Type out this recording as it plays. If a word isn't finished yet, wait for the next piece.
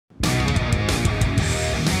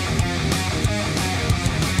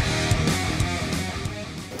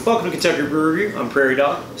Welcome to Kentucky Brew Review. I'm Prairie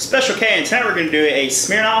Dog. Special K, and tonight we're going to do a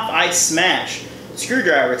Smirnoff Ice Smash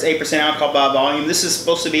screwdriver. It's 8% alcohol by volume. This is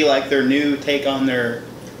supposed to be like their new take on their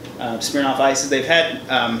Smirnoff Ices. They've had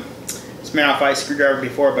Smirnoff Ice screwdriver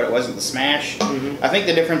before, but it wasn't the Smash. I think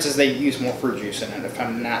the difference is they use more fruit juice in it, if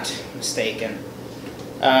I'm not mistaken.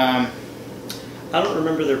 I don't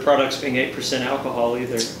remember their products being 8% alcohol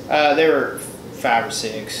either. They were 5 or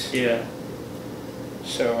 6. Yeah.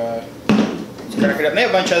 So, let's crack it up. They have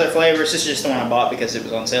a bunch of other flavors. This is just the one I bought because it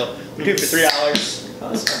was on sale. We do it for $3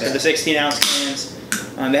 for the 16-ounce cans.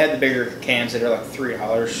 They had the bigger cans that are like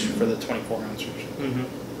 $3 for the 24-ounces.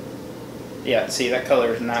 Yeah, see, that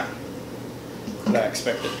color is not what I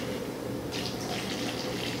expected.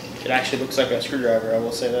 It actually looks like a screwdriver, I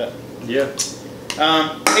will say that. Yeah.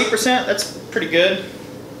 8%, that's pretty good.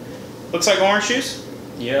 Looks like orange juice.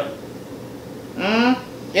 Yeah.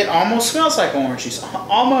 It almost smells like orange juice.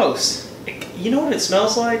 Almost. You know what it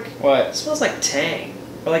smells like? What? It smells like Tang.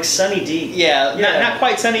 Or like Sunny D. Yeah, not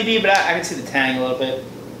quite Sunny D, but I can see the tang a little bit.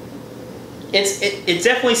 It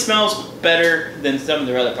definitely smells better than some of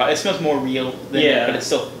their other products. It smells more real than it, but it's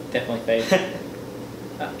still definitely fake.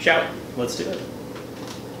 Shall we? Let's do it.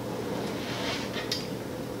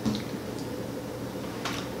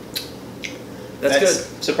 That's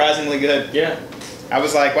good. Surprisingly good. Yeah. I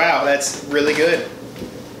was like, wow, that's really good.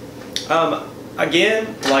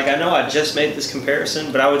 Again, like I know I just made this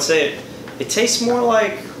comparison, but I would say it tastes more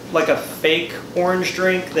like a fake orange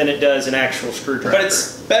drink than it does an actual screwdriver. But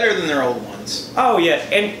it's better than their old ones. Oh yeah,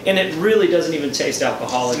 and it really doesn't even taste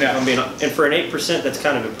alcoholic. No. And for an 8%, that's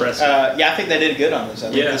kind of impressive. Yeah, I think they did good on this.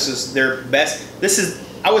 I think this is their best.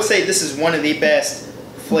 I would say this is one of the best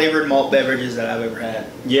flavored malt beverages that I've ever had.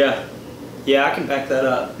 Yeah. Yeah, I can back that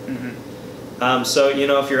up. So, you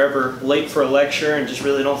know, if you're ever late for a lecture and just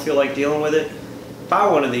really don't feel like dealing with it, buy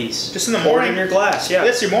one of these. Just in the Pour morning. it in your glass, yeah.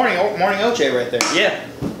 That's your morning OJ right there. Yeah.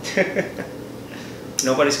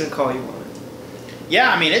 Nobody's going to call you on it. Yeah,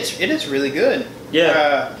 I mean, it is really good.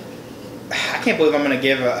 Yeah. I can't believe I'm going to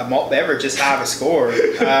give a malt beverage this high of a score.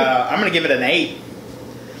 I'm going to give it an 8.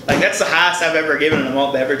 Like, that's the highest I've ever given a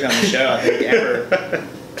malt beverage on the show, I think,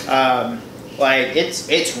 ever. Like,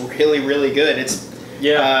 it's really, really good. It's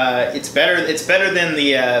better than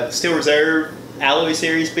the Steel Reserve Alloy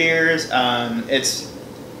Series beers.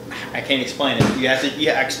 I can't explain it.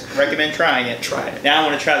 I recommend trying it. Try it. Now I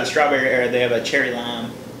want to try the strawberry era. They have a cherry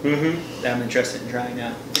lime that I'm interested in trying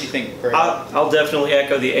now. What do you think, Brad? I'll definitely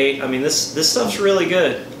echo the 8. I mean, this stuff's really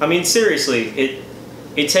good. I mean, seriously,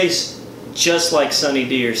 it tastes just like Sunny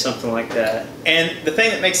D or something like that. And the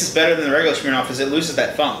thing that makes this better than the regular Smirnoff is it loses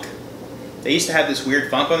that funk. They used to have this weird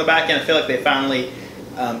funk on the back end. I feel like they finally...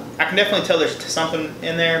 I can definitely tell there's something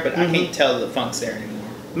in there, but I can't tell the funk's there anymore.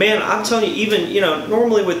 Man, I'm telling you, even, you know,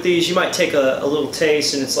 normally with these, you might take a little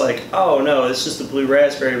taste and it's like, oh no, it's just the blue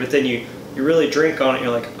raspberry, but then you really drink on it and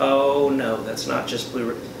you're like, oh no, that's not just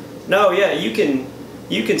blue raspberry. No, yeah, you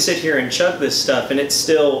can sit here and chug this stuff and it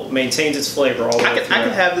still maintains its flavor all the way through. I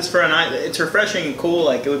could have this for a night. It's refreshing and cool.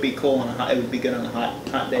 Like, it would be cool it would be good on a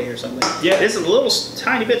hot day or something. Yeah. It's a little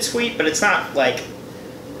tiny bit sweet, but it's not like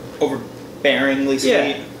overbearingly sweet.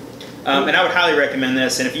 Yeah. And I would highly recommend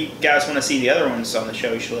this. And if you guys want to see the other ones on the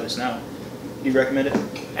show, you should let us know. Do you recommend it?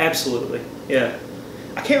 Absolutely. Yeah.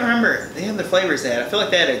 I can't remember the other flavors they had. I feel like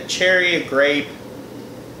they had a cherry, a grape,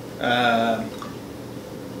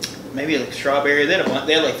 maybe like strawberry. They had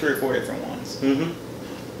like 3 or 4 different ones.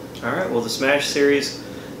 All right. Well, the Smash series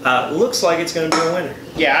looks like it's going to be a winner.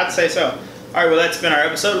 Yeah, I'd say so. All right, well, that's been our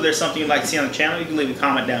episode. If there's something you'd like to see on the channel, you can leave a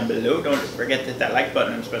comment down below. Don't forget to hit that like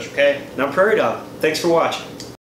button. I'm Special K. And I'm Prairie Dog. Thanks for watching.